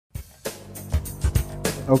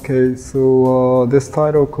Okay, so this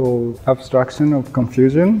title called Abstraction of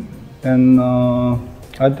Confusion, and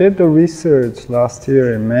I did the research last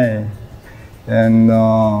year in May, and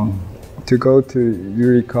to go to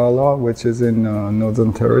Yurikala, which is in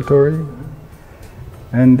Northern Territory,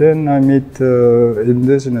 and then I meet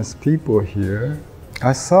indigenous people here.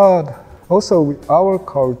 I saw also our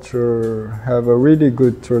culture have a really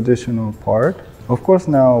good traditional part. Of course,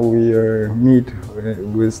 now we meet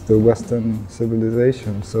with the Western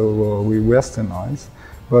civilization, so we Westernize.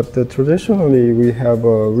 But traditionally, we have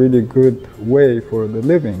a really good way for the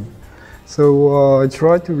living. So I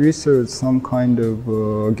try to research some kind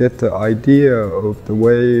of get the idea of the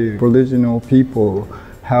way Aboriginal people,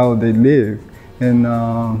 how they live, and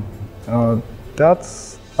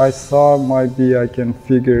that's I thought maybe I can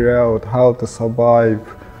figure out how to survive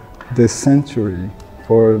this century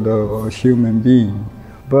for the human being.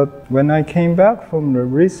 But when I came back from the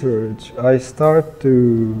research, I start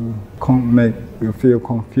to feel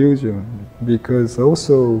confusion, because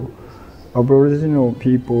also Aboriginal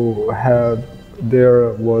people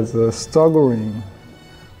was struggling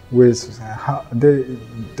with how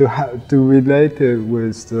to relate it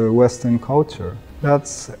with the Western culture.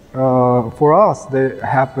 That's for us. That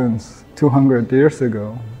happens 200 years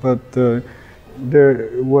ago, but there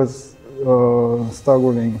was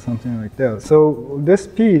struggling, something like that. So this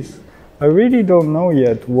piece, I really don't know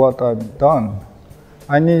yet what I've done.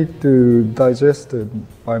 I need to digest it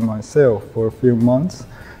by myself for a few months.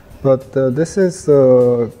 But this is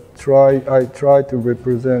I try to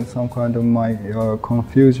represent some kind of my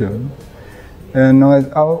confusion. And I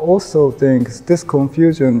also think this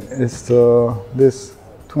confusion is this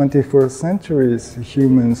 21st century's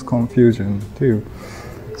humans' confusion too.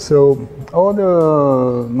 So all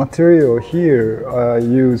the material here, I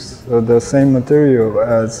use the same material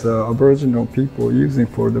as Aboriginal people using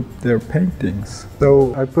for their paintings.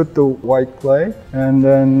 So I put the white clay, and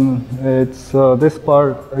then it's this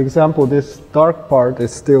part, example, this dark part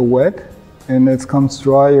is still wet, and it comes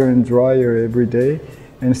drier and drier every day,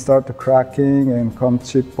 and start to cracking and come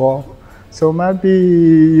chip off. So maybe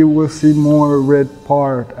you will see more red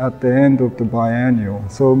part at the end of the biennial.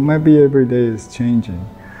 So maybe every day is changing.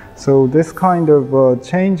 So this kind of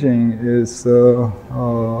changing is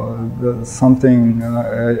something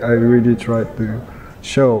I really try to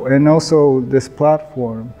show. And also this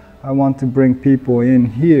platform, I want to bring people in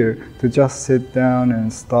here to just sit down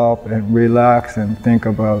and stop and relax and think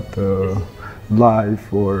about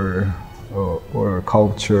life or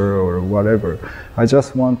culture or whatever. I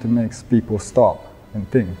just want to make people stop and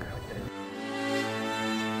think.